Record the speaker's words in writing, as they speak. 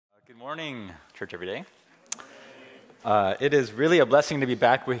Good morning, church every day. It is really a blessing to be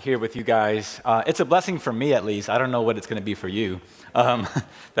back here with you guys. It's a blessing for me, at least. I don't know what it's going to be for you.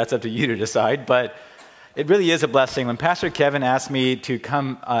 That's up to you to decide. But it really is a blessing. When Pastor Kevin asked me to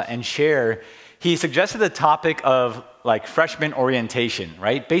come and share, he suggested the topic of like freshman orientation,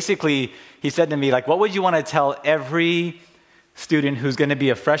 right? Basically, he said to me, like, what would you want to tell every student who's going to be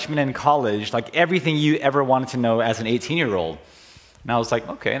a freshman in college, like everything you ever wanted to know as an 18-year-old? And I was like,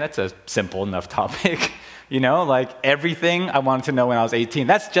 okay, that's a simple enough topic. Like everything I wanted to know when I was 18.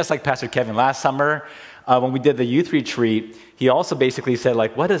 That's just like Pastor Kevin. Last summer, when we did the youth retreat, he also basically said,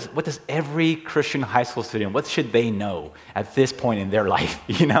 like, what does every Christian high school student, what should they know at this point in their life,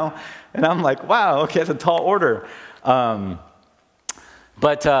 And I'm like, wow, okay, that's a tall order. But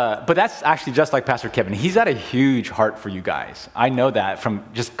that's actually just like Pastor Kevin. He's got a huge heart for you guys. I know that from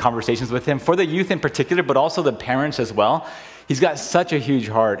just conversations with him, for the youth in particular, but also the parents as well. He's got such a huge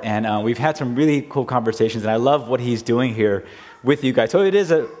heart, and we've had some really cool conversations, and I love what he's doing here with you guys. So it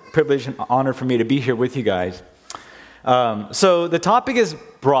is a privilege and honor for me to be here with you guys. So the topic is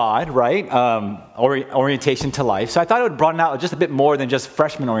broad, right? Orientation to life. So I thought it would broaden out just a bit more than just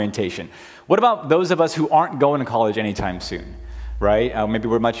freshman orientation. What about those of us who aren't going to college anytime soon, right? Maybe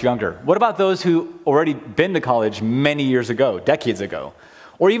we're much younger. What about those who already been to college many years ago, decades ago?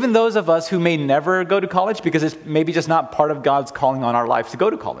 Or even those of us who may never go to college because it's maybe just not part of God's calling on our life to go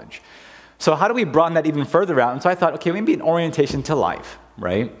to college. So how do we broaden that even further out? And so I thought, okay, maybe an orientation to life,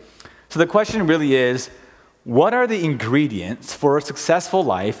 right? So the question really is, what are the ingredients for a successful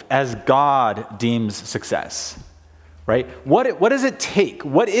life as God deems success, right? What does it take?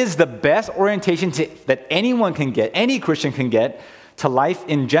 What is the best orientation that anyone can get, any Christian can get to life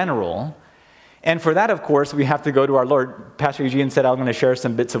in general? And for that, of course, we have to go to our Lord. Pastor Eugene said I'm going to share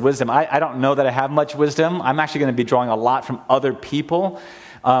some bits of wisdom. I don't know that I have much wisdom. I'm actually going to be drawing a lot from other people.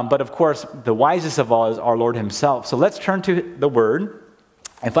 But of course, the wisest of all is our Lord himself. So let's turn to the Word.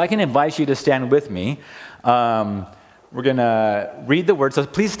 If I can invite you to stand with me, we're going to read the Word. So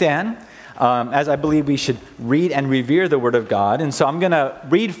please stand, as I believe we should read and revere the Word of God. And so I'm going to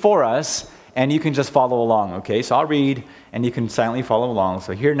read for us, and you can just follow along, okay? So I'll read, and you can silently follow along.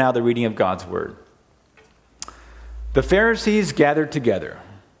 So hear now the reading of God's Word. The Pharisees gathered together.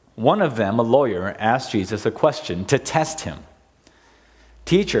 One of them, a lawyer, asked Jesus a question to test him.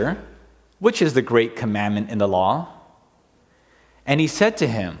 Teacher, which is the great commandment in the law? And he said to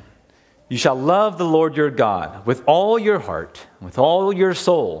him, you shall love the Lord your God with all your heart, with all your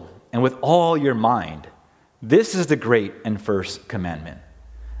soul, and with all your mind. This is the great and first commandment.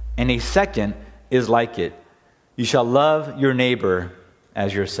 And a second is like it. You shall love your neighbor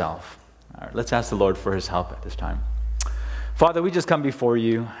as yourself. All right, let's ask the Lord for his help at this time. Father, we just come before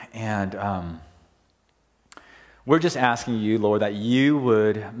you, and we're just asking you, Lord, that you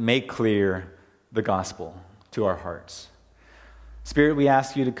would make clear the gospel to our hearts. Spirit, we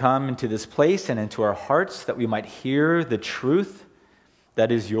ask you to come into this place and into our hearts that we might hear the truth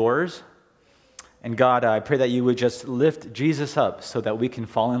that is yours. And God, I pray that you would just lift Jesus up so that we can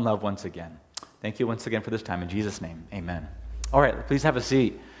fall in love once again. Thank you once again for this time. In Jesus' name, amen. All right, please have a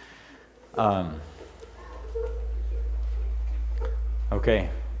seat. Okay,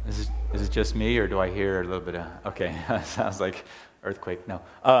 is it just me, or do I hear a little bit of, okay, sounds like earthquake. No,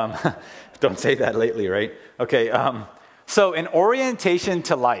 don't say that lately, right? Okay, so in orientation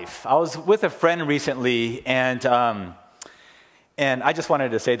to life, I was with a friend recently, and I just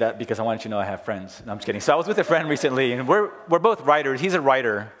wanted to say that because I wanted you to know I have friends. No, I'm just kidding. So I was with a friend recently, and we're both writers. He's a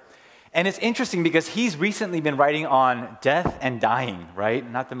writer. And it's interesting because he's recently been writing on death and dying, right?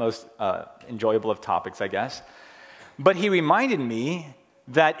 Not the most enjoyable of topics, I guess. But he reminded me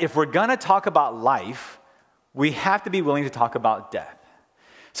that if we're going to talk about life, we have to be willing to talk about death.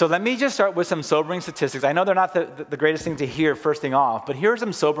 So let me just start with some sobering statistics. I know they're not the greatest thing to hear first thing off, but here are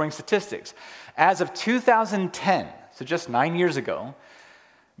some sobering statistics. As of 2010, so just 9 years ago,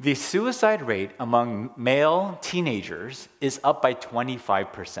 the suicide rate among male teenagers is up by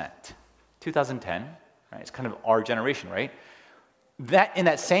 25%. 2010, right? It's kind of our generation, right? That in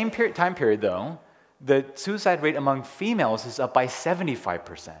that same time period, though, the suicide rate among females is up by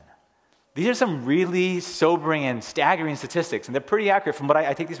 75%. These are some really sobering and staggering statistics, and they're pretty accurate from what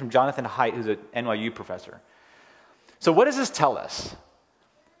I take these from Jonathan Haidt, who's an NYU professor. So what does this tell us?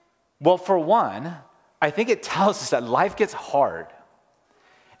 Well, for one, I think it tells us that life gets hard.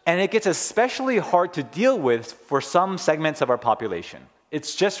 And it gets especially hard to deal with for some segments of our population.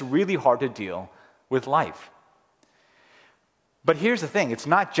 It's just really hard to deal with life. But here's the thing, it's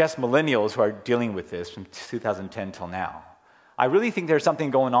not just millennials who are dealing with this from 2010 till now. I really think there's something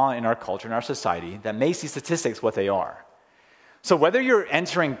going on in our culture, in our society, that makes these statistics what they are. So whether you're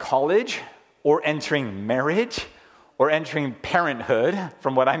entering college or entering marriage or entering parenthood,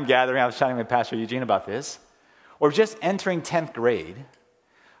 from what I'm gathering, I was chatting with Pastor Eugene about this, or just entering 10th grade,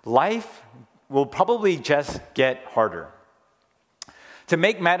 life will probably just get harder. To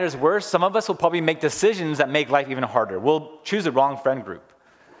make matters worse, some of us will probably make decisions that make life even harder. We'll choose the wrong friend group,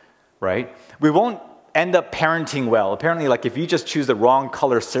 right? We won't end up parenting well. Apparently, like if you just choose the wrong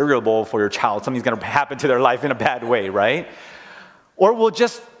color cereal bowl for your child, something's going to happen to their life in a bad way, right? Or we'll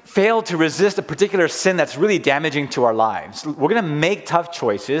just fail to resist a particular sin that's really damaging to our lives. We're going to make tough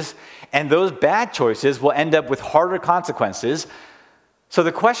choices, and those bad choices will end up with harder consequences. So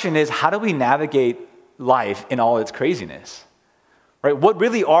the question is, how do we navigate life in all its craziness? Right? What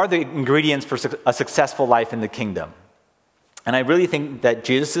really are the ingredients for a successful life in the kingdom? And I really think that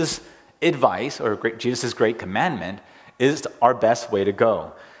Jesus' advice, or Jesus' great commandment, is our best way to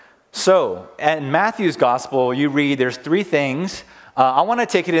go. So, in Matthew's gospel, you read there's 3 things. I want to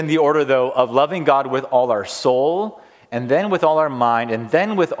take it in the order, though, of loving God with all our soul, and then with all our mind, and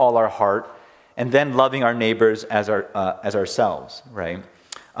then with all our heart, and then loving our neighbors as ourselves, right?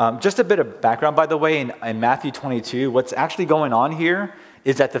 Just a bit of background, by the way, in Matthew 22, what's actually going on here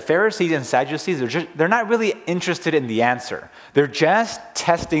is that the Pharisees and Sadducees, they're not really interested in the answer. They're just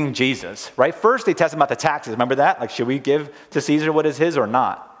testing Jesus, right? First, they test him about the taxes. Remember that? Like, should we give to Caesar what is his or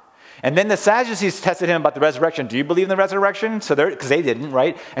not? And then the Sadducees tested him about the resurrection. Do you believe in the resurrection? So because they didn't,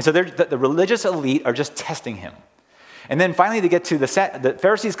 right? And so the religious elite are just testing him. And then finally they get to the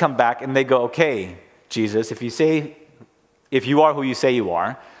Pharisees come back and they go, okay, Jesus, if you are who you say you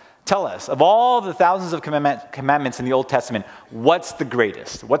are, tell us, of all the thousands of commandments in the Old Testament, what's the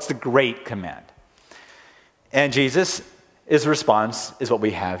greatest? What's the great command? And Jesus' response is what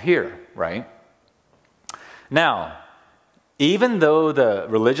we have here, right? Now, even though the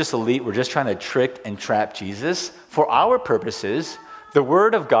religious elite were just trying to trick and trap Jesus, for our purposes, the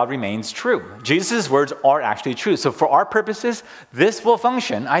word of God remains true. Jesus' words are actually true. So for our purposes, this will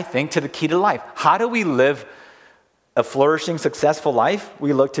function, I think, to the key to life. How do we live a flourishing, successful life?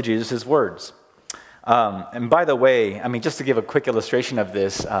 We look to Jesus' words. And by the way, I mean, just to give a quick illustration of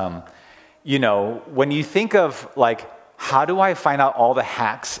this, when you think of, like, how do I find out all the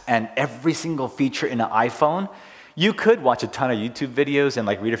hacks and every single feature in an iPhone? You could watch a ton of YouTube videos and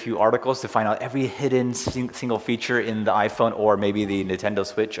like read a few articles to find out every hidden single feature in the iPhone, or maybe the Nintendo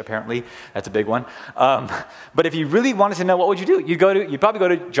Switch, apparently. That's a big one. But if you really wanted to know, what would you do? You'd probably go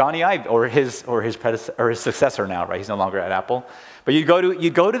to Johnny Ive or his successor now, right? He's no longer at Apple. But you'd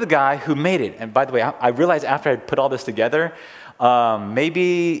go to the guy who made it. And by the way, I realized after I put all this together,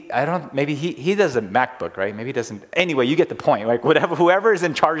 maybe he does a MacBook, right? Maybe he doesn't. Anyway, you get the point, right? Whoever is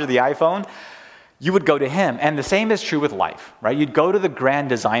in charge of the iPhone, you would go to him. And the same is true with life, right? You'd go to the grand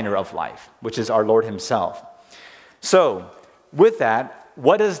designer of life, which is our Lord himself. So with that,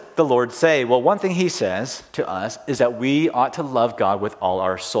 what does the Lord say? Well, one thing he says to us is that we ought to love God with all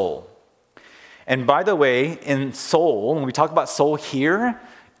our soul. And by the way, in soul, when we talk about soul here,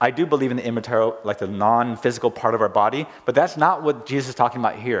 I do believe in the immaterial, like the non-physical part of our body, but that's not what Jesus is talking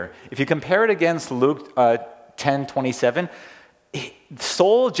about here. If you compare it against Luke 10:27,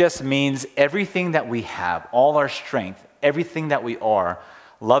 soul just means everything that we have, all our strength, everything that we are.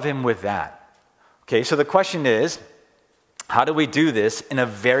 Love him with that. Okay, so the question is, how do we do this in a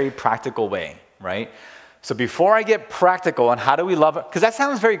very practical way, right? So before I get practical on how do we love, because that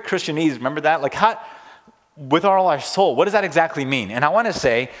sounds very Christianese, remember that? Like, with all our soul, what does that exactly mean? And I want to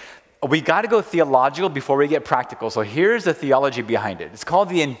say, we got to go theological before we get practical. So here's the theology behind it. It's called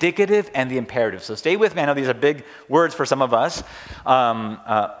the indicative and the imperative. So stay with me. I know these are big words for some of us.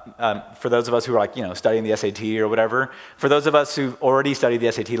 For those of us who are studying the SAT or whatever. For those of us who've already studied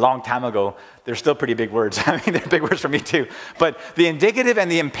the SAT a long time ago, they're still pretty big words. I mean, they're big words for me too. But the indicative and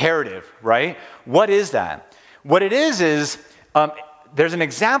the imperative, right? What is that? What it is there's an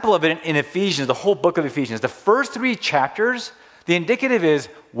example of it in Ephesians, the whole book of Ephesians. The first 3 chapters, the indicative is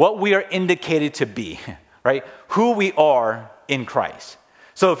what we are indicated to be, right? Who we are in Christ.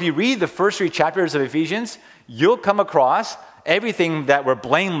 So if you read the first 3 chapters of Ephesians, you'll come across everything that we're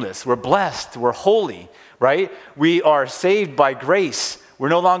blameless, we're blessed, we're holy, right? We are saved by grace. We're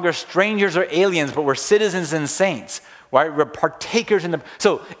no longer strangers or aliens, but we're citizens and saints, right? We're partakers in the...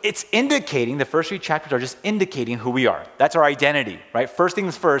 So it's indicating, the first 3 chapters are just indicating who we are. That's our identity, right? First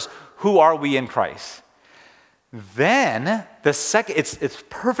things first, who are we in Christ? Then, the second, it's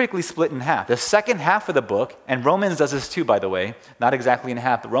perfectly split in half. The second half of the book, and Romans does this too, by the way, not exactly in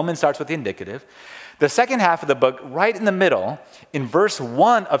half, but Romans starts with the indicative. The second half of the book, right in the middle, in verse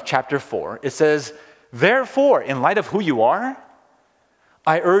 1 of chapter 4, it says, therefore, in light of who you are,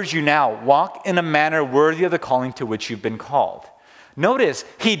 I urge you now, walk in a manner worthy of the calling to which you've been called. Notice,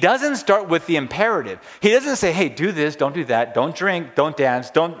 he doesn't start with the imperative. He doesn't say, hey, do this, don't do that, don't drink, don't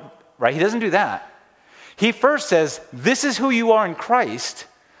dance, right? He doesn't do that. He first says, this is who you are in Christ.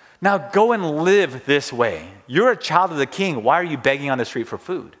 Now go and live this way. You're a child of the King. Why are you begging on the street for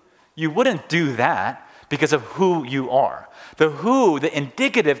food? You wouldn't do that because of who you are. The who, the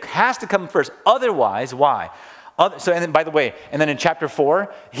indicative, has to come first. Otherwise, why? And then, by the way, and then in chapter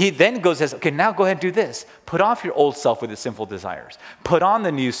 4, he then goes and says, okay, now go ahead and do this. Put off your old self with its sinful desires. Put on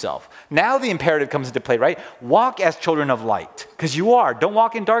the new self. Now the imperative comes into play, right? Walk as children of light, because you are. Don't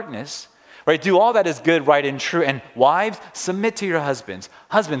walk in darkness, right? Do all that is good, right, and true. And wives, submit to your husbands.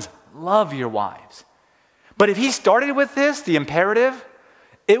 Husbands, love your wives. But if he started with this, the imperative,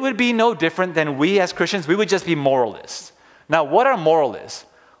 it would be no different than we as Christians. We would just be moralists. Now, what are moralists?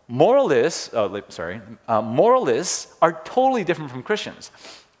 Moralists are totally different from Christians.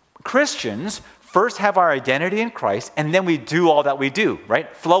 Christians first have our identity in Christ, and then we do all that we do,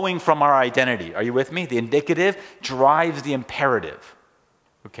 right? Flowing from our identity. Are you with me? The indicative drives the imperative,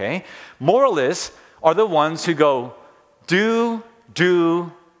 okay? Moralists are the ones who go, do,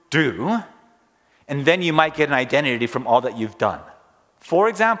 and then you might get an identity from all that you've done. For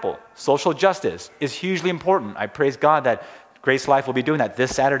example, social justice is hugely important. I praise God that Grace Life will be doing that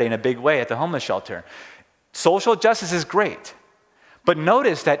this Saturday in a big way at the homeless shelter. Social justice is great. But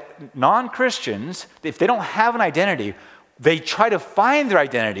notice that non-Christians, if they don't have an identity, they try to find their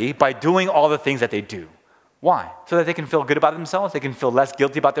identity by doing all the things that they do. Why? So that they can feel good about themselves, they can feel less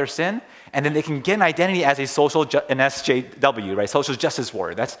guilty about their sin, and then they can get an identity as an SJW, right? Social justice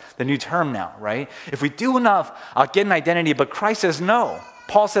warrior. That's the new term now, right? If we do enough, I'll get an identity, but Christ says no.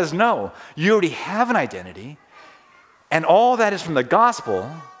 Paul says no. You already have an identity, and all that is from the gospel,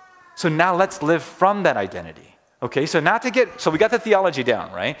 so now let's live from that identity. Okay, so we got the theology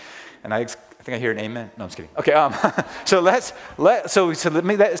down, right? And I think I hear an amen. No, I'm just kidding. Okay, so let's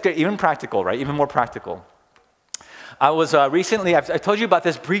get even practical, right? Even more practical. I was recently, I told you about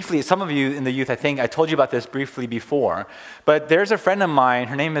this briefly, some of you in the youth, I think I told you about this briefly before, but there's a friend of mine,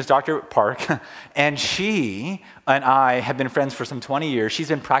 her name is Dr. Park, and she and I have been friends for some 20 years. She's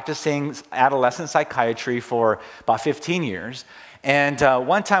been practicing adolescent psychiatry for about 15 years. And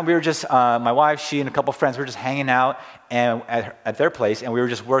one time we were just, my wife, she and a couple friends, we were just hanging out at their place, and we were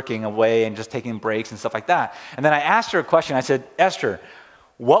just working away and just taking breaks and stuff like that. And then I asked her a question. I said, Esther,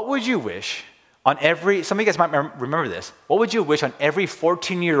 what would you wish on some of you guys might remember this, what would you wish on every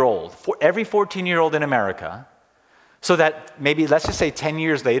 14-year-old, in America, so that maybe, let's just say 10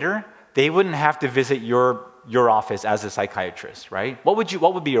 years later, they wouldn't have to visit your office as a psychiatrist, right? What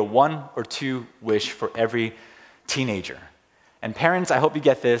would be your one or two wish for every teenager? And parents, I hope you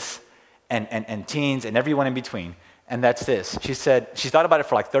get this, and teens, and everyone in between, and that's this. She said, she thought about it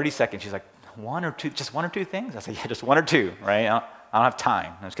for like 30 seconds. She's like, just one or two things? I said, yeah, just one or two, right? I don't have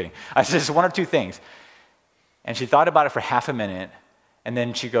time. I'm just kidding. I said, just one or two things. And she thought about it for half a minute, and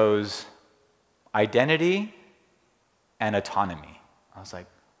then she goes, identity and autonomy. I was like,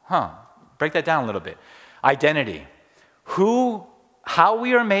 break that down a little bit. Identity, how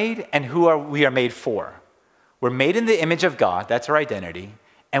we are made and we are made for. We're made in the image of God, that's our identity,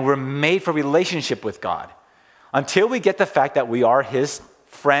 and we're made for relationship with God. Until we get the fact that we are his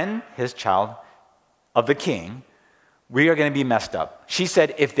friend, his child of the King, we are going to be messed up. She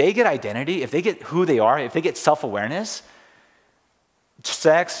said, if they get identity, if they get who they are, if they get self-awareness,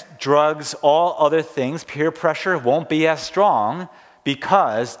 sex, drugs, all other things, peer pressure won't be as strong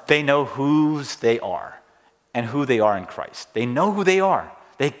because they know whose they are and who they are in Christ. They know who they are.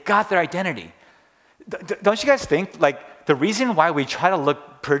 They got their identity. Don't you guys think, like, the reason why we try to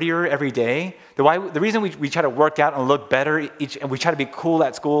look prettier every day, the reason we try to work out and look better and we try to be cool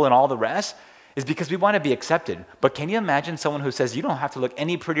at school and all the rest, is because we want to be accepted. But can you imagine someone who says, you don't have to look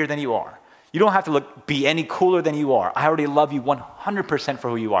any prettier than you are. You don't have to be any cooler than you are. I already love you 100% for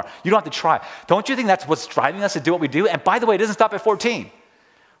who you are. You don't have to try. Don't you think that's what's driving us to do what we do? And by the way, it doesn't stop at 14,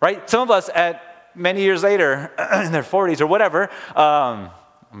 right? Some of us at many years later, in their 40s or whatever,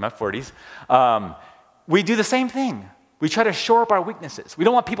 I'm at 40s, we do the same thing. We try to shore up our weaknesses. We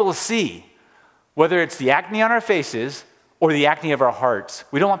don't want people to see, whether it's the acne on our faces or the acne of our hearts.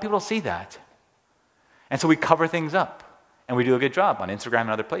 We don't want people to see that. And so we cover things up, and we do a good job on Instagram and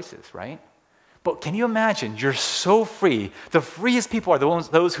other places, right? But can you imagine, you're so free. The freest people are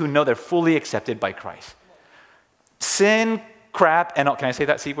those who know they're fully accepted by Christ. Sin, crap, and all. Can I say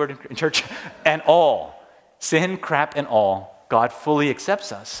that C word in church? And all. Sin, crap, and all. God fully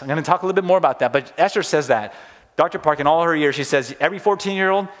accepts us. I'm going to talk a little bit more about that, but Esther says that. Dr. Park, in all her years, she says, every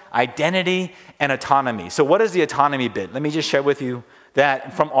 14-year-old, identity and autonomy. So what is the autonomy bit? Let me just share with you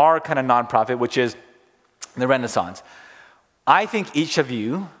that from our kind of nonprofit, which is the Renaissance. I think each of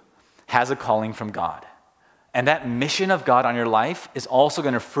you has a calling from God. And that mission of God on your life is also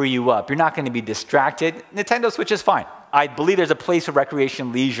going to free you up. You're not going to be distracted. Nintendo Switch is fine. I believe there's a place for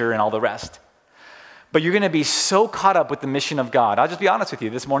recreation, leisure, and all the rest. But you're going to be so caught up with the mission of God. I'll just be honest with you.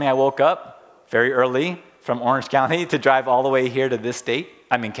 This morning I woke up very early from Orange County to drive all the way here to this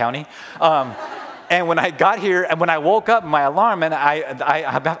county. And when I got here, and when I woke up, my alarm, and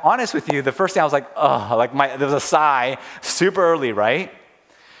I'm honest with you, the first thing I was like, oh, there was a sigh, super early, right?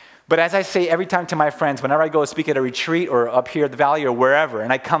 But as I say every time to my friends, whenever I go speak at a retreat or up here at the Valley or wherever,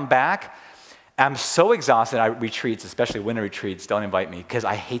 and I come back, I'm so exhausted at retreats, especially winter retreats. Don't invite me because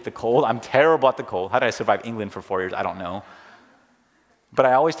I hate the cold. I'm terrible at the cold. How did I survive England for 4 years? I don't know. But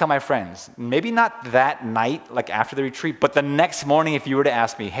I always tell my friends, maybe not that night, like after the retreat, but the next morning, if you were to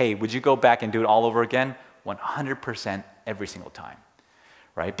ask me, hey, would you go back and do it all over again? 100% every single time,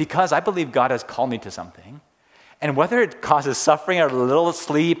 right? Because I believe God has called me to something. And whether it causes suffering or a little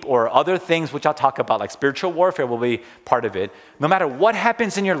sleep or other things, which I'll talk about, like spiritual warfare will be part of it, no matter what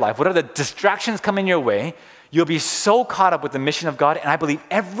happens in your life, whatever the distractions come in your way, you'll be so caught up with the mission of God. And I believe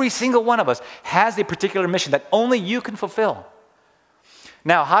every single one of us has a particular mission that only you can fulfill.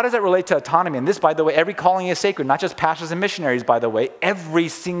 Now, how does that relate to autonomy? And this, by the way, every calling is sacred, not just pastors and missionaries, by the way. Every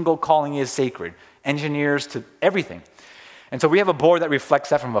single calling is sacred, engineers to everything. And so we have a board that reflects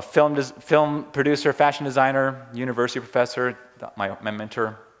that, from a film producer, fashion designer, university professor, my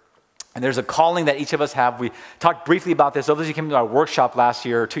mentor. And there's a calling that each of us have. We talked briefly about this. Those of you who came to our workshop last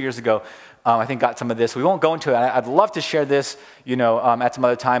year or 2 years ago, I think got some of this. We won't go into it. I'd love to share this, at some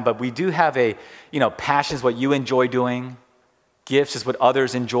other time. But we do have a, passion is what you enjoy doing. Gifts is what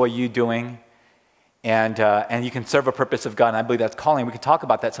others enjoy you doing. And you can serve a purpose of God. And I believe that's calling. We can talk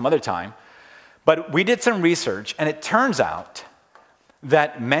about that some other time. But we did some research, and it turns out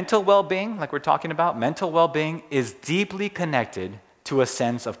that mental well-being, like we're talking about, mental well-being is deeply connected to a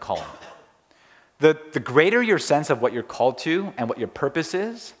sense of calling. The greater your sense of what you're called to and what your purpose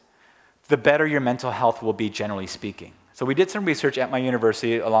is, the better your mental health will be, generally speaking. So we did some research at my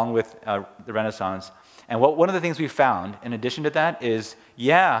university along with the Renaissance, and one of the things we found, in addition to that, is,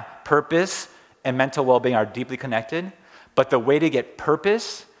 purpose and mental well-being are deeply connected, but the way to get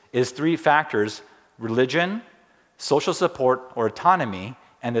purpose is 3 factors: religion, social support, or autonomy,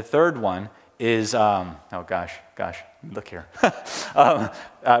 and the third one is, look here.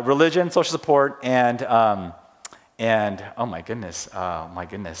 Religion, social support, and oh my goodness.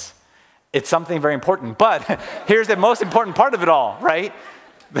 It's something very important, but here's the most important part of it all, right?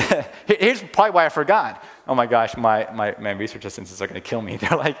 Here's probably why I forgot. Oh my gosh, my research assistants are gonna kill me.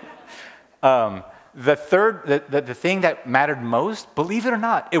 They're like, the thing that mattered most, believe it or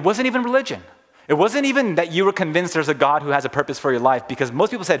not, it wasn't even religion. It wasn't even that you were convinced there's a God who has a purpose for your life, because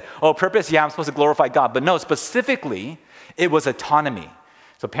most people said, oh, purpose, I'm supposed to glorify God. But no, specifically, it was autonomy.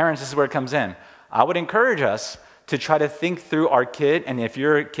 So parents, this is where it comes in. I would encourage us to try to think through our kid, and if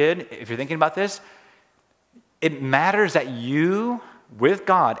you're a kid, if you're thinking about this, it matters that you, with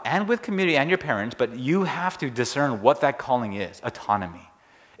God and with community and your parents, but you have to discern what that calling is, autonomy.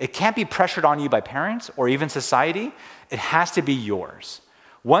 It can't be pressured on you by parents or even society. It has to be yours.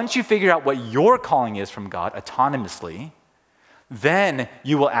 Once you figure out what your calling is from God autonomously, then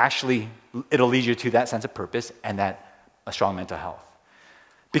you will it'll lead you to that sense of purpose and a strong mental health.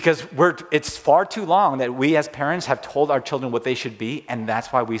 Because it's far too long that we as parents have told our children what they should be, and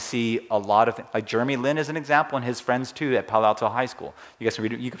that's why we see a lot of, like Jeremy Lin is an example, and his friends too at Palo Alto High School. You guys can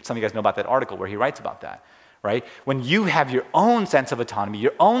read, some of you guys know about that article where he writes about that. Right? When you have your own sense of autonomy,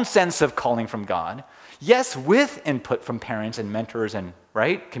 your own sense of calling from God, yes, with input from parents and mentors and,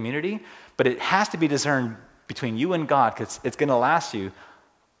 community, but it has to be discerned between you and God, because it's going to last you,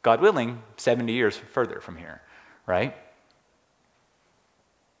 God willing, 70 years further from here, right?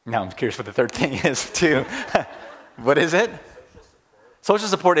 Now I'm curious what the third thing is too. What is it? Social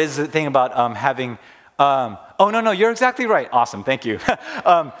support is the thing about having... no, you're exactly right. Awesome, thank you.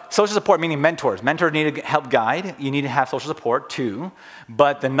 Social support, meaning mentors. Mentors need to help guide. You need to have social support too.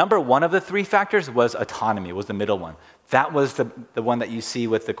 But the number one of the 3 factors was autonomy, was the middle one. That was the one that you see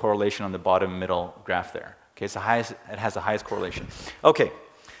with the correlation on the bottom middle graph there. Okay, it's it has the highest correlation. Okay,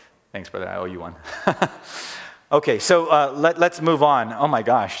 thanks brother, I owe you one. Okay, so let's move on. Oh my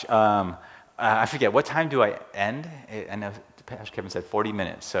gosh, I forget, what time do I end? I know Pastor Kevin said 40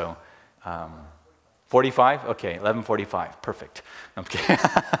 minutes, so... 45? Okay, 11:45. Perfect. I'm kidding.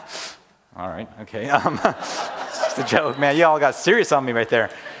 All right, okay. Just a joke, man. You all got serious on me right there.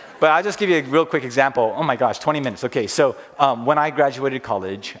 But I'll just give you a real quick example. Oh my gosh, 20 minutes. Okay, so when I graduated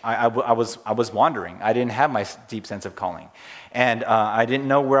college, I was wandering. I didn't have my deep sense of calling. And I didn't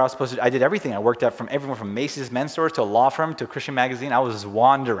know where I was supposed to. I did everything. I worked at from everyone from Macy's men's stores to a law firm to a Christian magazine. I was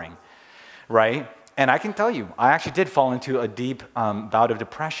wandering, right? And I can tell you, I actually did fall into a deep bout of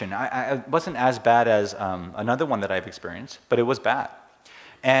depression. It wasn't as bad as another one that I've experienced, but it was bad.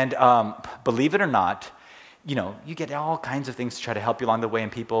 And believe it or not, you get all kinds of things to try to help you along the way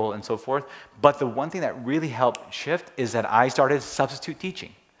and people and so forth. But the one thing that really helped shift is that I started substitute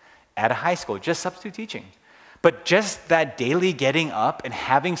teaching at a high school, just substitute teaching. But just that daily getting up and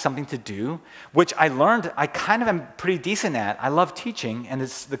having something to do, which I learned I kind of am pretty decent at. I love teaching, and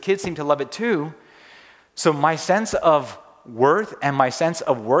the kids seem to love it too. So my sense of worth and my sense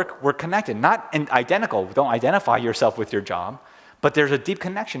of work were connected, not identical. Don't identify yourself with your job, but there's a deep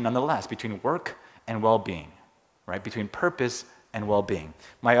connection nonetheless between work and well-being, right? Between purpose and well-being.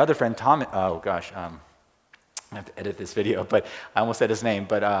 My other friend, Tom, I have to edit this video, but I almost said his name,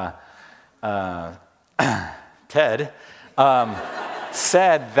 but Ted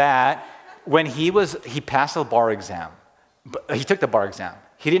said that when he passed the bar exam, but he took the bar exam.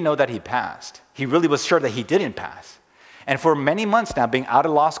 He didn't know that he passed. He really was sure that he didn't pass. And for many months now, being out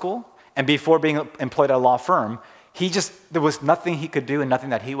of law school and before being employed at a law firm, there was nothing he could do and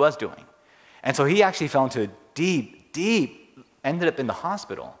nothing that he was doing. And so he actually fell into ended up in the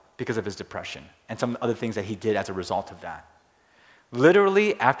hospital because of his depression and some other things that he did as a result of that.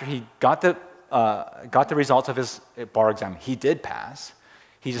 Literally, after he got the results of his bar exam, he did pass.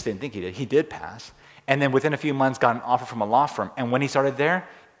 He just didn't think he did. He did pass. And then within a few months, got an offer from a law firm. And when he started there,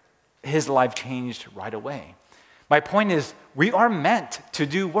 his life changed right away. My point is, we are meant to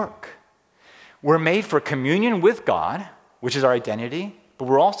do work. We're made for communion with God, which is our identity, but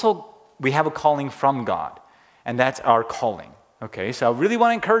we have a calling from God, and that's our calling. Okay, so I really want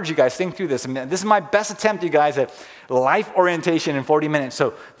to encourage you guys, think through this. This is my best attempt, you guys, at life orientation in 40 minutes.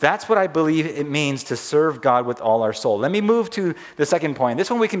 So that's what I believe it means to serve God with all our soul. Let me move to the second point. This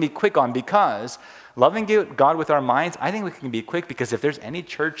one we can be quick on because loving God with our minds, I think we can be quick because if there's any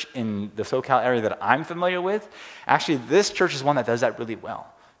church in the SoCal area that I'm familiar with, actually this church is one that does that really well.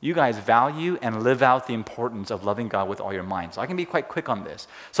 You guys value and live out the importance of loving God with all your mind. So I can be quite quick on this.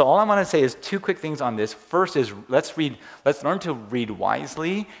 So all I want to say is two quick things on this. First is let's learn to read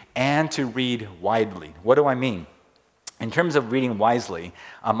wisely and to read widely. What do I mean? In terms of reading wisely,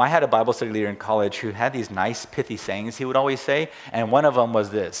 I had a Bible study leader in college who had these nice pithy sayings he would always say, and one of them was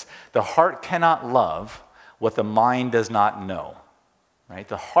this: the heart cannot love what the mind does not know. Right?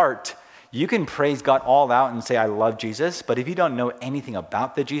 The heart, you can praise God all out and say, I love Jesus, but if you don't know anything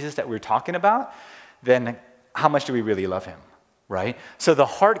about the Jesus that we're talking about, then how much do we really love him, right? So the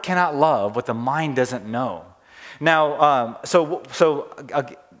heart cannot love what the mind doesn't know. Now,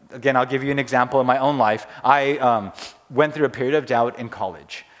 again, I'll give you an example in my own life. I went through a period of doubt in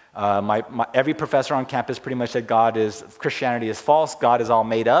college. Every professor on campus pretty much said Christianity is false, God is all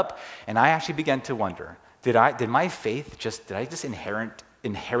made up, and I actually began to wonder, did my faith did I just inherit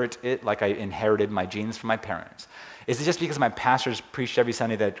it like I inherited my genes from my parents? Is it just because my pastors preached every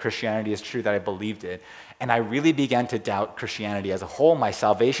Sunday that Christianity is true that I believed it? And I really began to doubt Christianity as a whole, my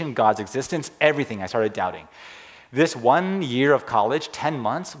salvation, God's existence, everything I started doubting. This 1 year of college, 10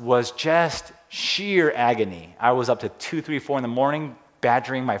 months, was just sheer agony. I was up to 2, 3, 4 in the morning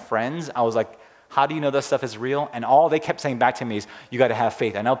badgering my friends. I was like, how do you know this stuff is real? And all they kept saying back to me is, you got to have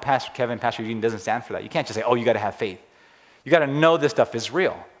faith. I know Pastor Kevin, Pastor Eugene doesn't stand for that. You can't just say, oh, you got to have faith. You got to know this stuff is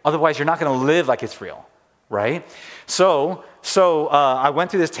real. Otherwise, you're not going to live like it's real, right? So I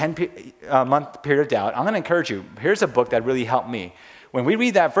went through this 10-month period of doubt. I'm going to encourage you. Here's a book that really helped me. When we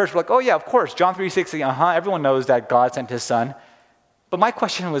read that verse, we're like, oh yeah, of course, John 3:16, everyone knows that God sent his son. But my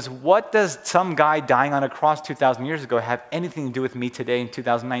question was, what does some guy dying on a cross 2,000 years ago have anything to do with me today in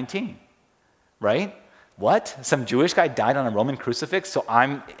 2019, right? What? Some Jewish guy died on a Roman crucifix, so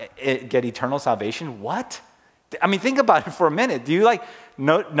I get eternal salvation? What? I mean, think about it for a minute. Do you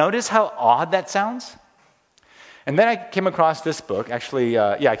notice how odd that sounds? And then I came across this book. Actually,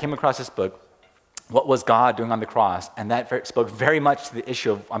 I came across this book, What Was God Doing on the Cross? And that spoke very much to the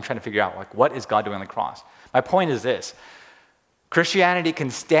issue of I'm trying to figure out, what is God doing on the cross? My point is this: Christianity can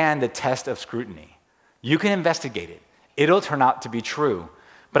stand the test of scrutiny. You can investigate it. It'll turn out to be true.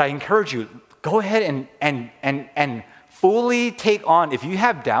 But I encourage you, go ahead and fully take on. If you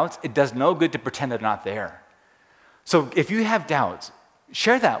have doubts, it does no good to pretend they're not there. So if you have doubts,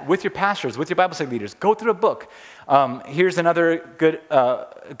 share that with your pastors, with your Bible study leaders. Go through a book. Here's another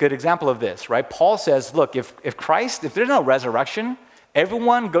good example of this, right? Paul says, look, if there's no resurrection,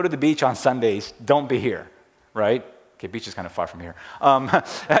 everyone go to the beach on Sundays. Don't be here, right? Okay, beach is kind of far from here.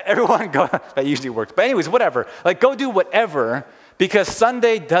 Everyone go, that usually works. But anyways, whatever. Like, go do whatever, because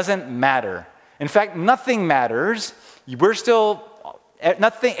Sunday doesn't matter. In fact, nothing matters.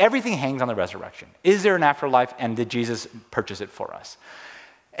 Everything hangs on the resurrection. Is there an afterlife, and did Jesus purchase it for us?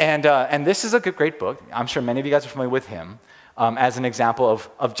 And this is a great book. I'm sure many of you guys are familiar with him as an example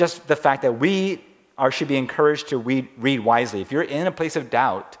of just the fact that we should be encouraged to read wisely. If you're in a place of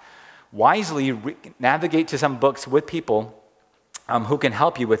doubt, wisely navigate to some books with people who can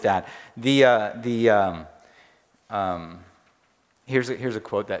help you with that. Here's a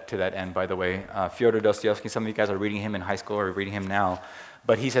quote to that end, by the way. Fyodor Dostoevsky, some of you guys are reading him in high school or reading him now,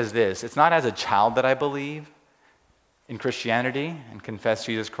 but he says this: "It's not as a child that I believe in Christianity and confess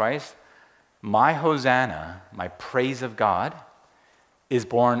Jesus Christ. My hosanna, my praise of God, is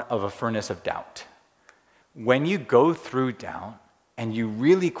born of a furnace of doubt." When you go through doubt and you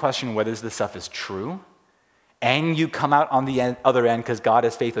really question whether this stuff is true, and you come out on the other end because God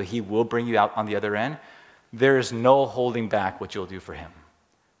is faithful, he will bring you out on the other end, there is no holding back what you'll do for him,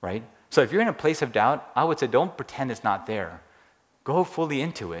 right? So if you're in a place of doubt, I would say don't pretend it's not there. Go fully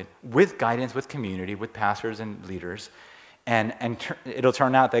into it with guidance, with community, with pastors and leaders, and it'll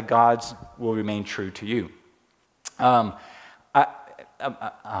turn out that God's will remain true to you. Oh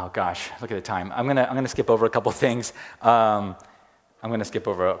gosh, look at the time. I'm gonna skip over a couple things. I'm gonna skip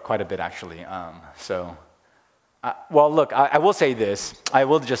over quite a bit actually. Well, look, I will say this. I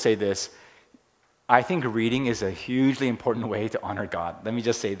will just say this. I think reading is a hugely important way to honor God. Let me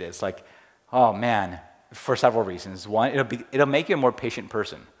just say this. Like, oh man, for several reasons. One, it'll make you a more patient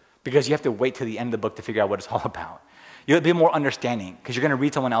person because you have to wait till the end of the book to figure out what it's all about. You'll be more understanding because you're going to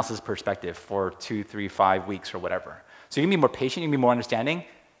read someone else's perspective for 2, 3, 5 weeks or whatever. So you can be more patient, you can be more understanding.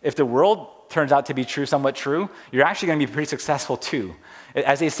 If the world turns out to be true, somewhat true, you're actually going to be pretty successful too.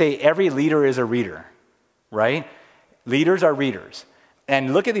 As they say, every leader is a reader, right? Leaders are readers.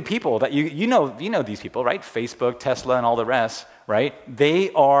 And look at the people that you know these people, right? Facebook, Tesla, and all the rest, right?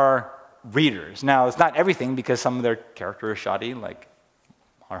 They are readers. Now, it's not everything because some of their character is shoddy, like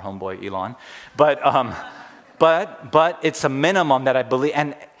our homeboy Elon. But it's a minimum that I believe.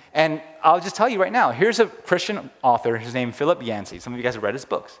 And I'll just tell you right now, here's a Christian author, his name is Philip Yancey. Some of you guys have read his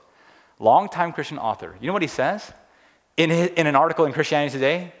books. Longtime Christian author. You know what he says? In an article in Christianity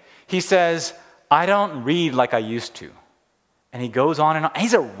Today, he says, "I don't read like I used to." And he goes on and on.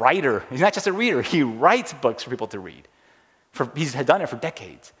 He's a writer. He's not just a reader. He writes books for people to read. He's done it for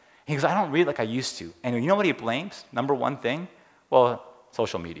decades. He goes, "I don't read like I used to." And you know what he blames? Number one thing? Well,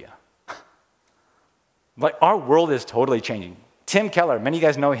 social media. Like, our world is totally changing. Tim Keller, many of you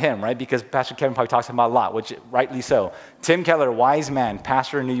guys know him, right? Because Pastor Kevin probably talks about a lot, which rightly so. Tim Keller, wise man,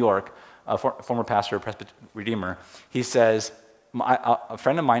 pastor in New York, former pastor, Redeemer. He says, a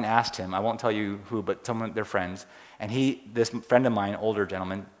friend of mine asked him, I won't tell you who, but they're friends, and this friend of mine, older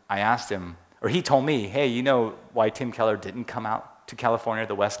gentleman, I asked him, or he told me, "Hey, you know why Tim Keller didn't come out to California,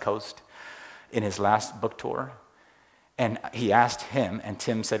 the West Coast, in his last book tour?" And he asked him, and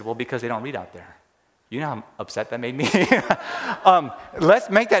Tim said, "Well, because they don't read out there." You know how upset that made me? Let's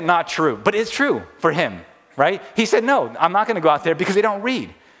make that not true. But it's true for him, right? He said, "No, I'm not going to go out there because they don't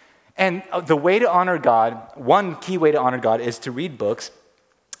read." And the way to honor God, one key way to honor God is to read books.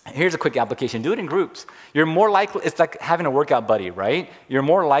 Here's a quick application. Do it in groups. You're more likely, it's like having a workout buddy, right? You're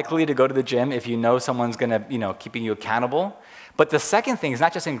more likely to go to the gym if you know someone's going to, keeping you accountable. But the second thing is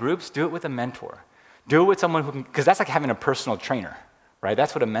not just in groups, do it with a mentor. Do it with someone who can, because that's like having a personal trainer. Right?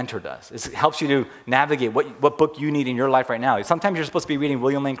 That's what a mentor does. It helps you to navigate what book you need in your life right now. Sometimes you're supposed to be reading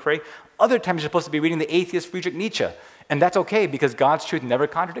William Lane Craig. Other times you're supposed to be reading the atheist Friedrich Nietzsche. And that's okay because God's truth never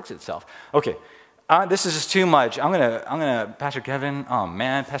contradicts itself. Okay, this is just too much. I'm gonna, Pastor Kevin, oh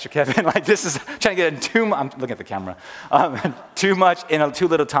man, Pastor Kevin, like this is trying to get in too much. I'm looking at the camera. Too much in too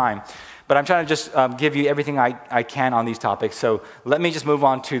little time. But I'm trying to just give you everything I can on these topics. So let me just move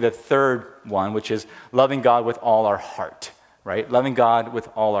on to the third one, which is loving God with all our heart. Right? Loving God with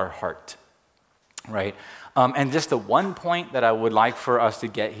all our heart, right? And just the one point that I would like for us to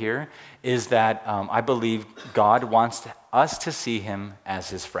get here is that I believe God wants us to see him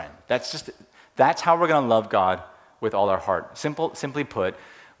as his friend. That's how we're going to love God with all our heart. Simply put,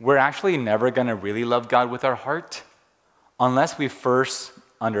 we're actually never going to really love God with our heart unless we first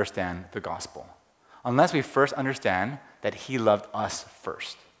understand the gospel, unless we first understand that he loved us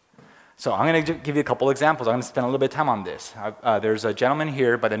first. So I'm going to give you a couple examples. I'm going to spend a little bit of time on this. There's a gentleman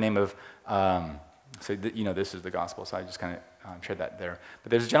here by the name of, this is the gospel, so I just kind of shared that there.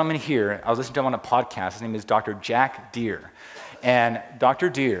 But there's a gentleman here. I was listening to him on a podcast. His name is Dr. Jack Deere. And Dr.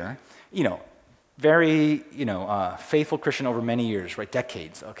 Deere, very, faithful Christian over many years, right,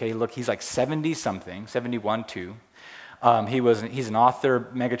 decades. Okay, look, he's like 70-something, 71 too. He's an author,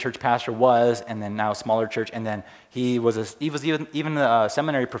 mega church pastor and then now a smaller church, and then he was even a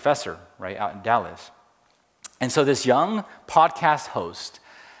seminary professor, right, out in Dallas. And so this young podcast host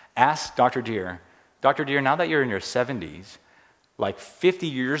asked Dr. Deere, now that you're in your 70s, like 50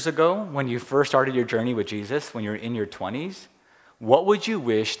 years ago when you first started your journey with Jesus, when you're in your 20s, what would you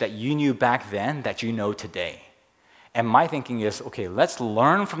wish that you knew back then that you know today? And my thinking is, okay, let's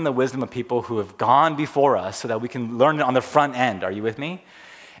learn from the wisdom of people who have gone before us so that we can learn it on the front end. Are you with me?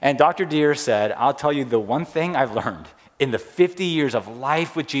 And Dr. Deere said, I'll tell you the one thing I've learned in the 50 years of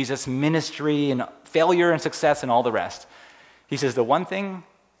life with Jesus, ministry and failure and success and all the rest. He says, the one thing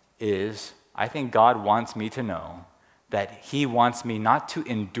is, I think God wants me to know that he wants me not to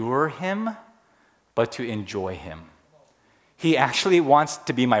endure him, but to enjoy him. He actually wants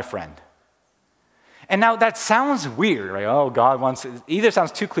to be my friend. And now that sounds weird, right? Oh, God wants, either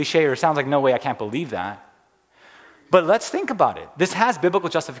sounds too cliche or sounds like, no way, I can't believe that. But let's think about it. This has biblical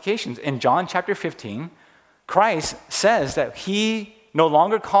justifications. In John chapter 15, Christ says that he no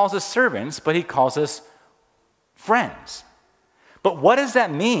longer calls us servants, but he calls us friends. But what does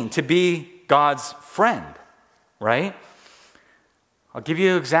that mean to be God's friend, right? I'll give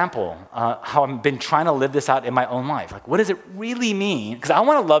you an example, how I've been trying to live this out in my own life. Like, what does it really mean? Because I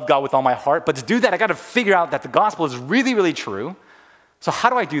want to love God with all my heart, but to do that, I got to figure out that the gospel is really, really true. So how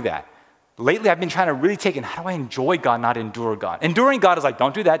do I do that? Lately, I've been trying to really take in, how do I enjoy God, not endure God? Enduring God is like,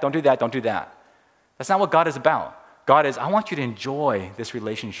 don't do that, don't do that, don't do that. That's not what God is about. God is, I want you to enjoy this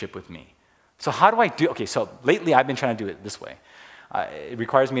relationship with me. So how do I do, okay, so lately I've been trying to do it this way. It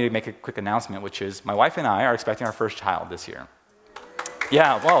requires me to make a quick announcement, which is my wife and I are expecting our first child this year.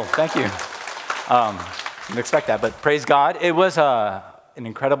 Yeah, well, thank you. Didn't expect that, but praise God. It was an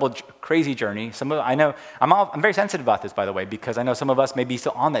incredible, crazy journey. I'm very sensitive about this, by the way, because I know some of us may be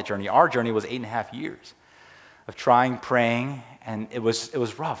still on that journey. Our journey was 8.5 years of trying, praying, and it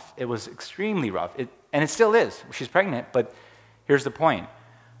was rough. It was extremely rough, and it still is. She's pregnant, but here's the point.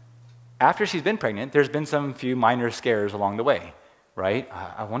 After she's been pregnant, there's been some few minor scares along the way, right?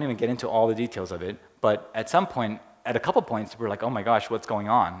 I won't even get into all the details of it, but at a couple points, we were like, oh my gosh, what's going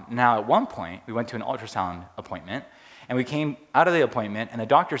on? Now, at one point, we went to an ultrasound appointment, and we came out of the appointment, and the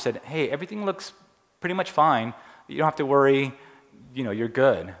doctor said, hey, everything looks pretty much fine. You don't have to worry. You're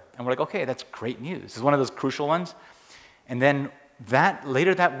good. And we're like, okay, that's great news. This is one of those crucial ones. And then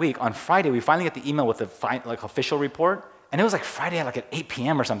later that week, on Friday, we finally get the email with the official report, and it was like Friday at 8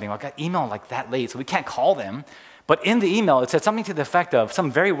 p.m. or something. I got email like that late, so we can't call them. But in the email, it said something to the effect of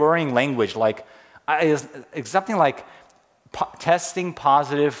some very worrying language, like, it's something like testing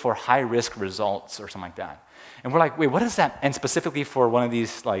positive for high-risk results or something like that. And we're like, wait, what is that? And specifically for one of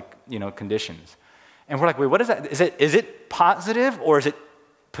these conditions. And we're like, wait, what is that? Is it positive or is it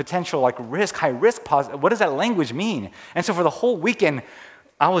potential risk, high risk positive? What does that language mean? And so for the whole weekend,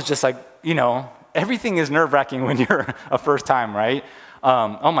 I was just like, everything is nerve-wracking when you're a first time, right?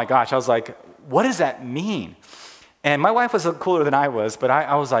 Oh my gosh, I was like, what does that mean? And my wife was cooler than I was, but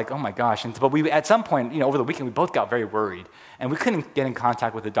I was like, oh my gosh. But we, at some point, over the weekend, we both got very worried. And we couldn't get in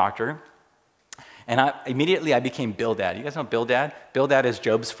contact with the doctor. And immediately I became Bildad. You guys know Bildad? Bildad is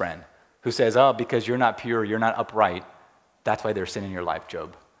Job's friend who says, oh, because you're not pure, you're not upright, that's why there's sin in your life,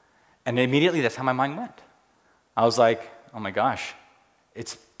 Job. And immediately that's how my mind went. I was like, oh my gosh,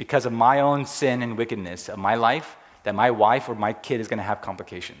 it's because of my own sin and wickedness of my life that my wife or my kid is going to have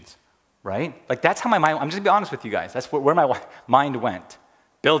complications. Right? That's how my mind, I'm just going to be honest with you guys. That's where my mind went.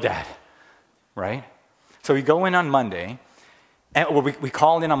 Bildad. Right? So we go in on Monday, and we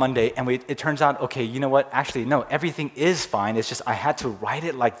call in on Monday, and it turns out, okay, you know what? Actually, no, everything is fine. It's just I had to write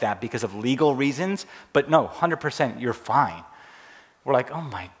it like that because of legal reasons. But no, 100%, you're fine. We're like, oh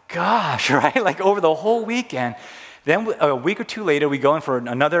my gosh, right? Over the whole weekend. Then a week or two later, we go in for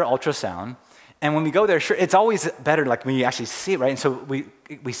another ultrasound. And when we go there, sure, it's always better when you actually see it, right? And so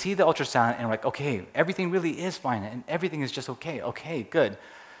we see the ultrasound, and we're like, okay, everything really is fine, and everything is just okay. Okay, good.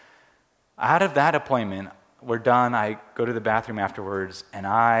 Out of that appointment, we're done. I go to the bathroom afterwards, and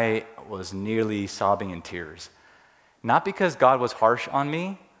I was nearly sobbing in tears. Not because God was harsh on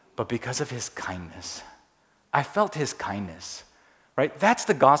me, but because of his kindness. I felt his kindness, right? That's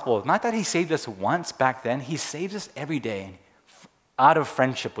the gospel. Not that he saved us once back then. He saves us every day out of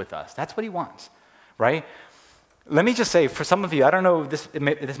friendship with us. That's what he wants, right? Let me just say, for some of you, I don't know, this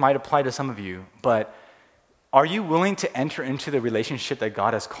might apply to some of you, but are you willing to enter into the relationship that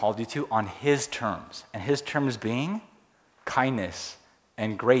God has called you to on his terms? And his terms being kindness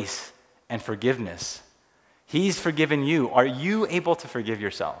and grace and forgiveness. He's forgiven you. Are you able to forgive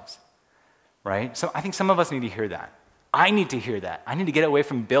yourselves? Right? So I think some of us need to hear that. I need to hear that. I need to get away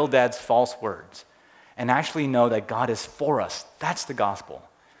from Bildad's false words and actually know that God is for us. That's the gospel.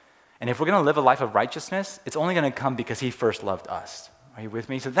 And if we're going to live a life of righteousness, it's only going to come because he first loved us. Are you with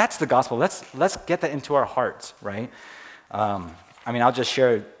me? So that's the gospel. Let's get that into our hearts, right? I'll just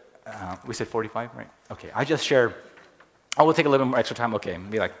share. We said 45, right? Okay, I just share. Oh, we'll take a little more extra time. Okay,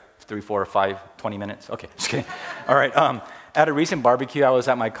 maybe like 3, 4, 5, 20 minutes. Okay, just kidding. All right. At a recent barbecue, I was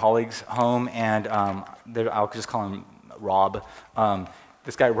at my colleague's home, and I'll just call him Rob.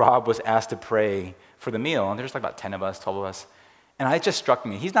 This guy, Rob, was asked to pray for the meal, and there's like about 10 of us, 12 of us. And it just struck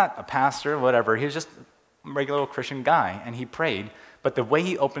me. He's not a pastor or whatever. He was just a regular old Christian guy, and he prayed. But the way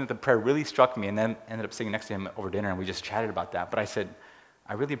he opened the prayer really struck me, and then ended up sitting next to him over dinner, and we just chatted about that. But I said,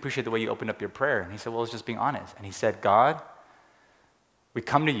 I really appreciate the way you opened up your prayer. And he said, well, it's just being honest. And he said, God, we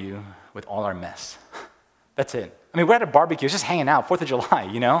come to you with all our mess. That's it. I mean, we're at a barbecue, it's just hanging out, 4th of July,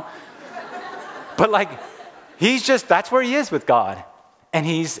 you know? But like, that's where he is with God. And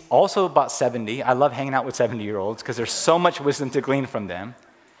he's also about 70. I love hanging out with 70-year-olds because there's so much wisdom to glean from them.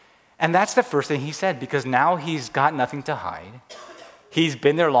 And that's the first thing he said, because now he's got nothing to hide. He's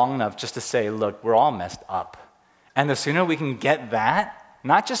been there long enough just to say, look, we're all messed up. And the sooner we can get that,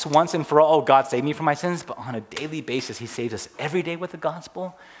 not just once and for all, oh, God saved me from my sins, but on a daily basis, he saves us every day with the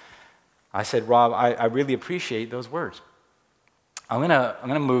gospel. I said, Rob, I really appreciate those words. I'm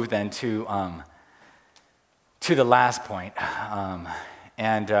gonna move then to the last point. I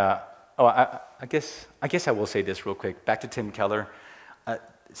guess I will say this real quick. Back to Tim Keller.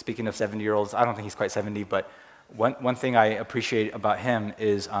 Speaking of 70-year-olds, I don't think he's quite 70, but one thing I appreciate about him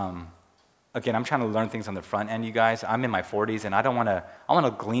is, again, I'm trying to learn things on the front end, you guys. I'm in my 40s, and I want to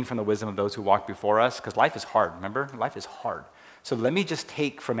glean from the wisdom of those who walked before us, because life is hard, remember? Life is hard. So let me just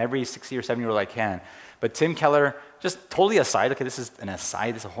take from every 60 or 70-year-old I can. But Tim Keller, just totally aside, okay, this is an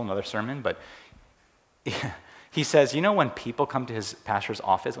aside, this is a whole other sermon, but he says, you know, when people come to his pastor's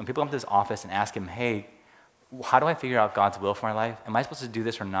office, when people come to his office and ask him, hey, how do I figure out God's will for my life? Am I supposed to do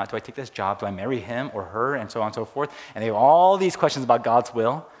this or not? Do I take this job? Do I marry him or her? And so on and so forth. And they have all these questions about God's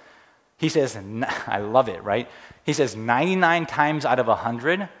will. He says, I love it, right? He says, 99 times out of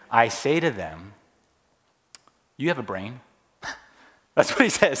 100, I say to them, you have a brain. That's what he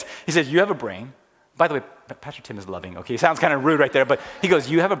says. He says, you have a brain. By the way, Pastor Tim is loving. Okay, it sounds kind of rude right there, but he goes,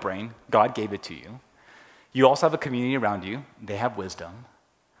 you have a brain. God gave it to you. You also have a community around you. They have wisdom.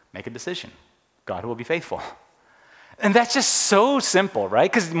 Make a decision. God will be faithful. And that's just so simple, right?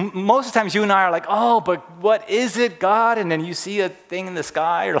 Because most of the times you and I are like, oh, but what is it, God? And then you see a thing in the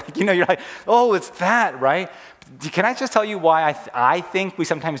sky, or like, you're like, oh, it's that, right? Can I just tell you why I think we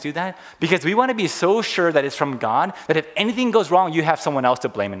sometimes do that? Because we want to be so sure that it's from God that if anything goes wrong, you have someone else to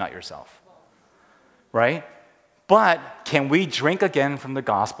blame and not yourself, right? But can we drink again from the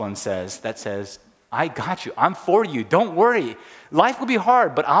gospel that says, I got you. I'm for you. Don't worry. Life will be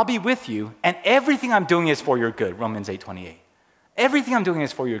hard, but I'll be with you. And everything I'm doing is for your good, Romans 8:28. Everything I'm doing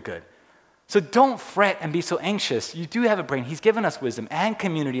is for your good. So don't fret and be so anxious. You do have a brain. He's given us wisdom and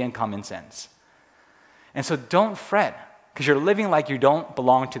community and common sense. And so don't fret, because you're living like you don't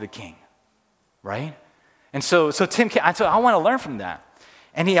belong to the king, right? And so I want to learn from that.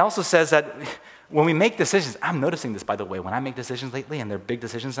 And he also says that when we make decisions, I'm noticing this, by the way, when I make decisions lately, and they're big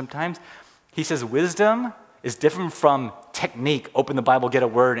decisions sometimes, he says wisdom is different from technique. Open the Bible, get a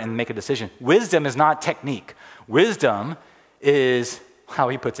word, and make a decision. Wisdom is not technique. Wisdom is, how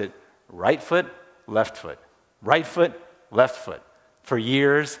he puts it, right foot, left foot. Right foot, left foot. For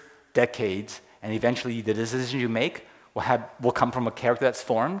years, decades, and eventually the decision you make will come from a character that's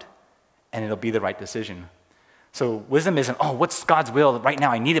formed, and it'll be the right decision. So wisdom isn't, oh, what's God's will right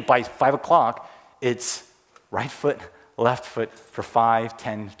now? I need it by 5 o'clock. It's right foot, left foot for 5,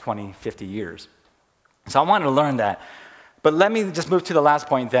 10, 20, 50 years. So I wanted to learn that. But let me just move to the last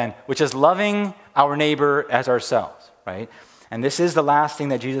point then, which is loving our neighbor as ourselves, right? And this is the last thing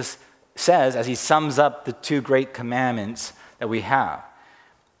that Jesus says as he sums up the 2 great commandments that we have.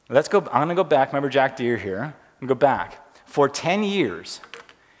 I'm going to go back. Remember Jack Deere here. I'm going to go back. For 10 years,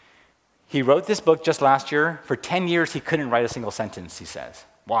 he wrote this book just last year. For 10 years, he couldn't write a single sentence, he says.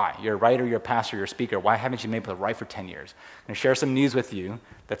 Why? You're a writer, you're a pastor, you're a speaker. Why haven't you been able to write for 10 years? I'm going to share some news with you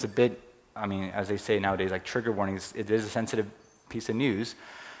that's a bit, as they say nowadays, like trigger warnings. It is a sensitive piece of news.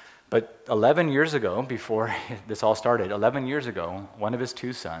 But 11 years ago, before this all started, 11 years ago, one of his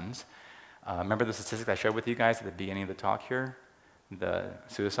 2 sons, remember the statistic I shared with you guys at the beginning of the talk here? The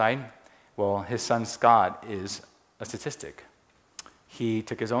suicide? Well, his son Scott is a statistic. He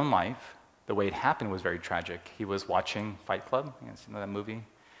took his own life. The way it happened was very tragic. He was watching Fight Club. You know that movie?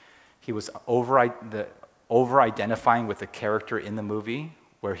 He was over-identifying with the character in the movie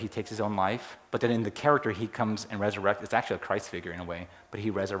where he takes his own life. But then in the character, he comes and resurrects. It's actually a Christ figure in a way, but he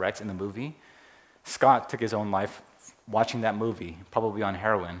resurrects in the movie. Scott took his own life watching that movie, probably on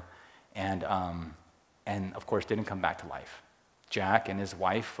heroin, and of course didn't come back to life. Jack and his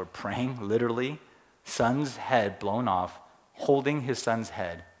wife were praying, literally, son's head blown off, holding his son's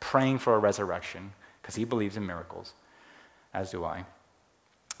head, praying for a resurrection, because he believes in miracles, as do I.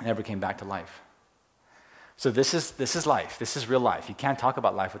 Never came back to life. So this is life. This is real life. You can't talk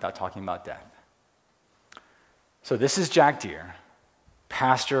about life without talking about death. So this is Jack Deere,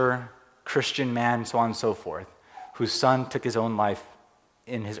 pastor, Christian man, so on and so forth, whose son took his own life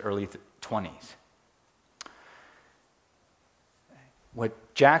in his early 20s.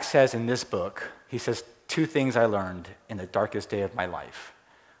 What Jack says in this book, he says 2 things I learned in the darkest day of my life.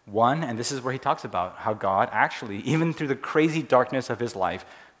 One, and this is where he talks about how God actually, even through the crazy darkness of his life,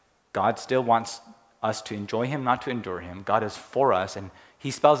 God still wants us to enjoy him, not to endure him. God is for us, and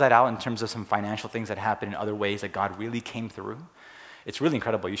he spells that out in terms of some financial things that happen in other ways that God really came through. It's really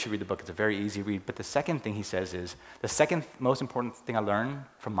incredible. You should read the book. It's a very easy read. But the second thing he says is, the second most important thing I learned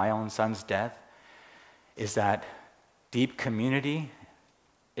from my own son's death is that deep community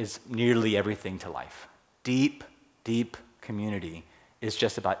is nearly everything to life. Deep, deep community is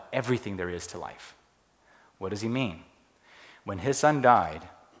just about everything there is to life. What does he mean? When his son died,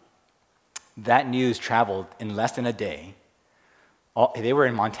 that news traveled in less than a day. They were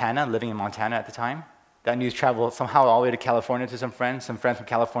in Montana, living in Montana at the time. That news traveled somehow all the way to California to some friends. Some friends from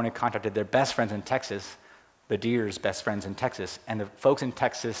California contacted their best friends in Texas, the Deere's best friends in Texas. And the folks in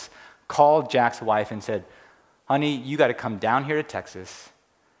Texas called Jack's wife and said, honey, you got to come down here to Texas.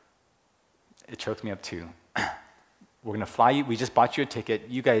 It chokes me up too. We're going to fly you. We just bought you a ticket.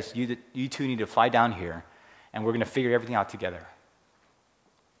 You guys, you two need to fly down here, and we're going to figure everything out together.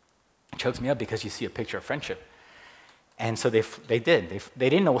 It chokes me up because you see a picture of friendship. And so they did. They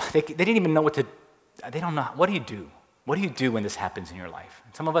didn't know. They didn't even know what to. They don't know. What do you do? What do you do when this happens in your life?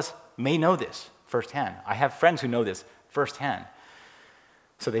 And some of us may know this firsthand. I have friends who know this firsthand.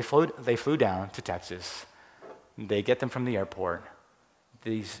 So they flew down to Texas. They get them from the airport.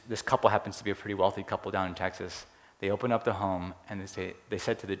 This couple happens to be a pretty wealthy couple down in Texas. They open up the home, and they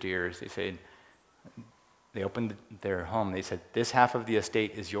said to the Deers, they opened their home, they said, this half of the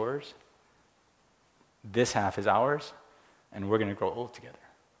estate is yours, this half is ours, and we're going to grow old together.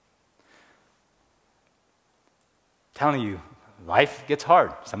 Telling you, life gets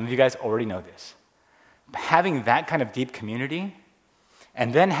hard. Some of you guys already know this. Having that kind of deep community,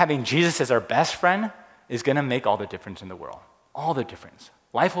 and then having Jesus as our best friend, is going to make all the difference in the world. All the difference.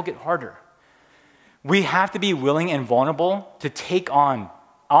 Life will get harder. We have to be willing and vulnerable to take on,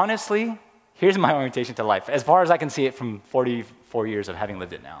 honestly, here's my orientation to life, as far as I can see it from 44 years of having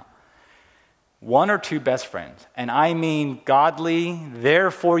lived it now. 1 or 2 best friends, and I mean godly,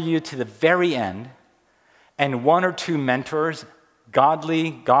 there for you to the very end, and 1 or 2 mentors, godly,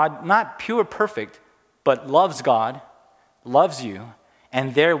 God, not pure perfect, but loves God, loves you,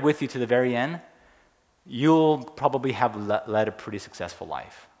 and there with you to the very end, you'll probably have led a pretty successful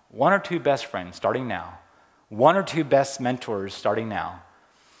life. 1 or 2 best friends starting now. 1 or 2 best mentors starting now.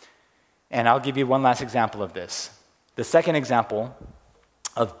 And I'll give you one last example of this. The second example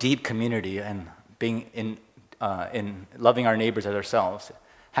of deep community and being in loving our neighbors as ourselves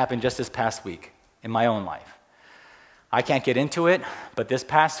happened just this past week in my own life. I can't get into it, but this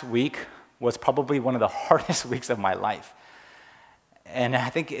past week was probably one of the hardest weeks of my life. And I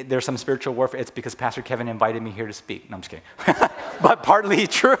think there's some spiritual warfare. It's because Pastor Kevin invited me here to speak. No, I'm just kidding. But partly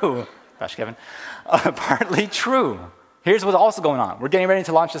true. Pastor Kevin. Partly true. Here's what's also going on. We're getting ready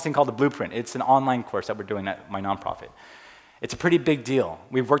to launch this thing called The Blueprint. It's an online course that we're doing at my nonprofit. It's a pretty big deal.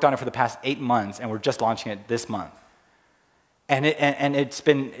 We've worked on it for the past 8 months, and we're just launching it this month. And it's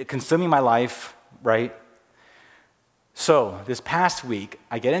been consuming my life, right? So this past week,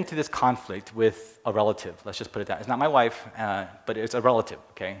 I get into this conflict with a relative. Let's just put it that. It's not my wife, but it's a relative,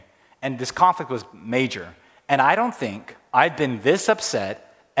 okay? And this conflict was major. And I don't think I've been this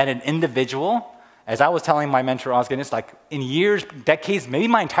upset at an individual, as I was telling my mentor, Oscar, it's like in years, decades, maybe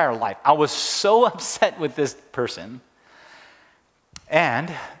my entire life, I was so upset with this person.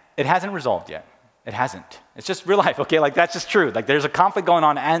 And it hasn't resolved yet. It hasn't. It's just real life, okay? Like, that's just true. Like, there's a conflict going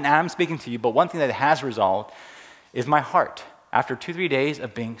on, and I'm speaking to you, but one thing that has resolved is my heart. After 2-3 days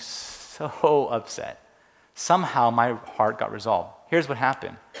of being so upset, somehow my heart got resolved. Here's what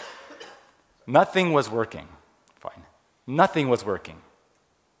happened. Nothing was working. Fine. Nothing was working.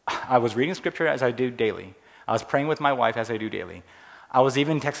 I was reading scripture as I do daily. I was praying with my wife as I do daily. I was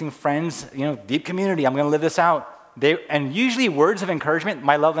even texting friends, deep community, I'm going to live this out. And usually words of encouragement,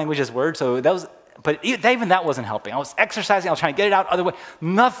 my love language is words, but even that wasn't helping. I was exercising, I was trying to get it out other way.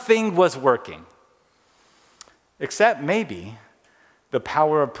 Nothing was working. Except maybe the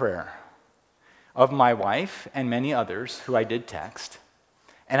power of prayer. of my wife and many others who I did text.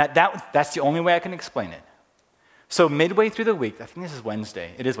 And that's the only way I can explain it. So midway through the week, I think this is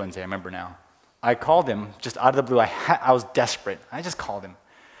Wednesday. It is Wednesday, I remember now. I called him just out of the blue. I was desperate. I just called him.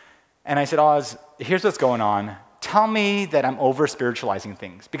 And I said, Oz, here's what's going on. Tell me that I'm over-spiritualizing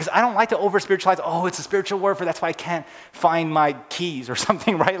things. Because I don't like to over-spiritualize. Oh, it's a spiritual warfare. That's why I can't find my keys or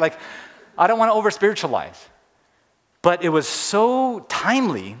something, right? Like, I don't want to over-spiritualize. But it was so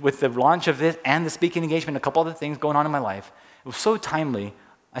timely with the launch of this and the speaking engagement, a couple other things going on in my life. It was so timely.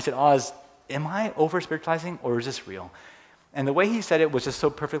 I said, Oz, am I over-spiritualizing or is this real? And the way he said it was just so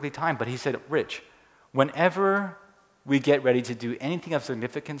perfectly timed. But he said, Rich, whenever we get ready to do anything of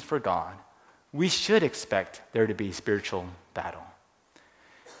significance for God, we should expect there to be spiritual battle.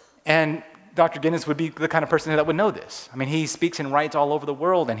 And Dr. Guinness would be the kind of person that would know this. I mean, he speaks and writes all over the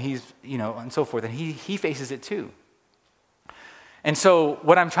world, and he's, and so forth, and he faces it too. And so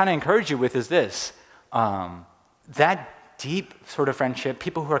what I'm trying to encourage you with is this, that deep sort of friendship,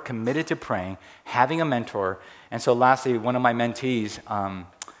 people who are committed to praying, having a mentor. And so lastly, one of my mentees,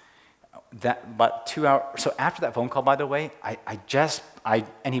 that about 2 hours, so after that phone call, by the way,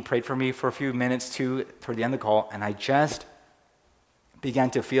 and he prayed for me for a few minutes too, toward the end of the call, and I just began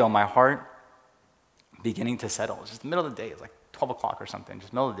to feel my heart beginning to settle. It was just the middle of the day, it was like 12 o'clock or something,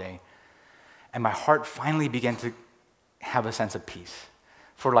 just middle of the day. And my heart finally began to have a sense of peace.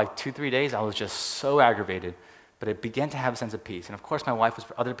 For like 2-3 days, I was just so aggravated, but it began to have a sense of peace. And of course, my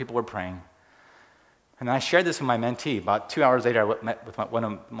wife other people were praying. And I shared this with my mentee. About 2 hours later, I met with one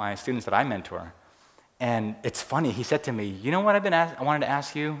of my students that I mentor. And it's funny, he said to me, you know what I wanted to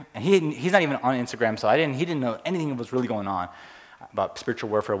ask you? And he's not even on Instagram, so he didn't know anything that was really going on about spiritual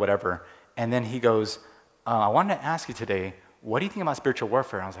warfare or whatever. And then he goes, I wanted to ask you today, what do you think about spiritual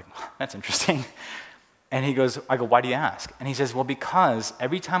warfare? And I was like, that's interesting. And I go, why do you ask? And he says, well, because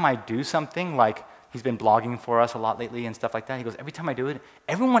every time I do something, like he's been blogging for us a lot lately and stuff like that. He goes, every time I do it,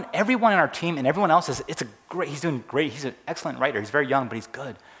 everyone in our team and everyone else says, he's doing great. He's an excellent writer. He's very young, but he's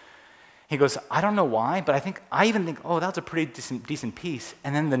good. He goes, I don't know why, but I even think, oh, that was a pretty decent piece.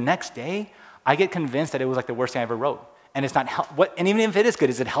 And then the next day, I get convinced that it was like the worst thing I ever wrote. And it's not, and even if it is good,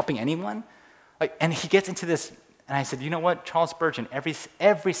 is it helping anyone? And he gets into this, and I said, you know what, Charles Spurgeon,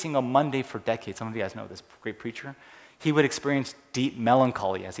 every single Monday for decades, some of you guys know this great preacher, he would experience deep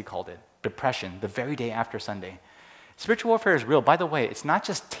melancholy, as he called it, depression, the very day after Sunday. Spiritual warfare is real. By the way, it's not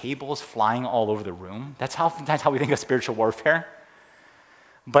just tables flying all over the room. That's how we think of spiritual warfare.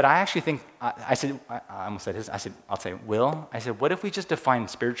 But I actually think, I almost said this, I'll say, Will, I said, what if we just define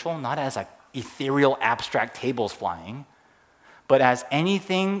spiritual not as like ethereal, abstract tables flying, but as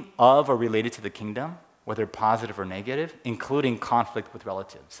anything of or related to the kingdom, whether positive or negative, including conflict with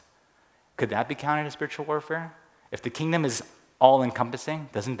relatives. Could that be counted as spiritual warfare? If the kingdom is all-encompassing,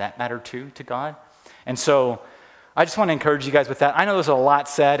 doesn't that matter too to God? And so I just want to encourage you guys with that. I know there's a lot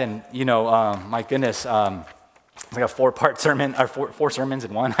said, and my goodness, it's like a four-part sermon, or four sermons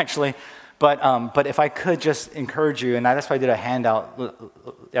in one, actually. But if I could just encourage you, and that's why I did a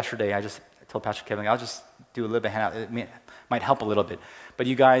handout yesterday. I told Pastor Kevin, I'll just do a little bit of handout. It might help a little bit. But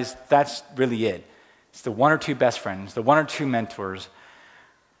you guys, that's really it. It's the one or two best friends, the one or two mentors,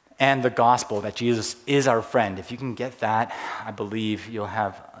 and the gospel that Jesus is our friend. If you can get that, I believe you'll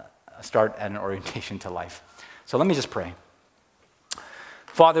have a start and an orientation to life. So let me just pray.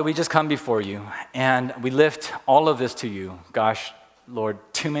 Father, we just come before you, and we lift all of this to you. Gosh, Lord,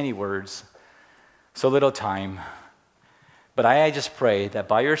 too many words, so little time. But I just pray that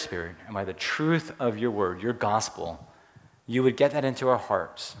by your Spirit and by the truth of your word, your gospel, you would get that into our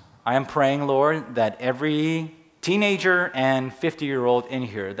hearts. I am praying, Lord, that every teenager and 50-year-old in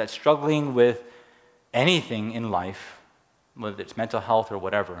here that's struggling with anything in life, whether it's mental health or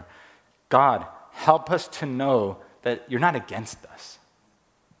whatever, God, help us to know that you're not against us.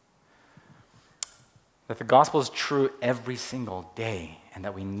 That the gospel is true every single day, and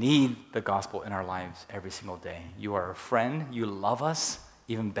that we need the gospel in our lives every single day. You are a friend. You love us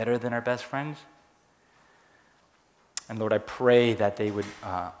even better than our best friends. And Lord, I pray that they would,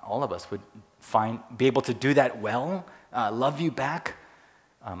 all of us would be able to do that well, love you back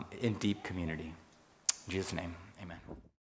in deep community. In Jesus' name, amen.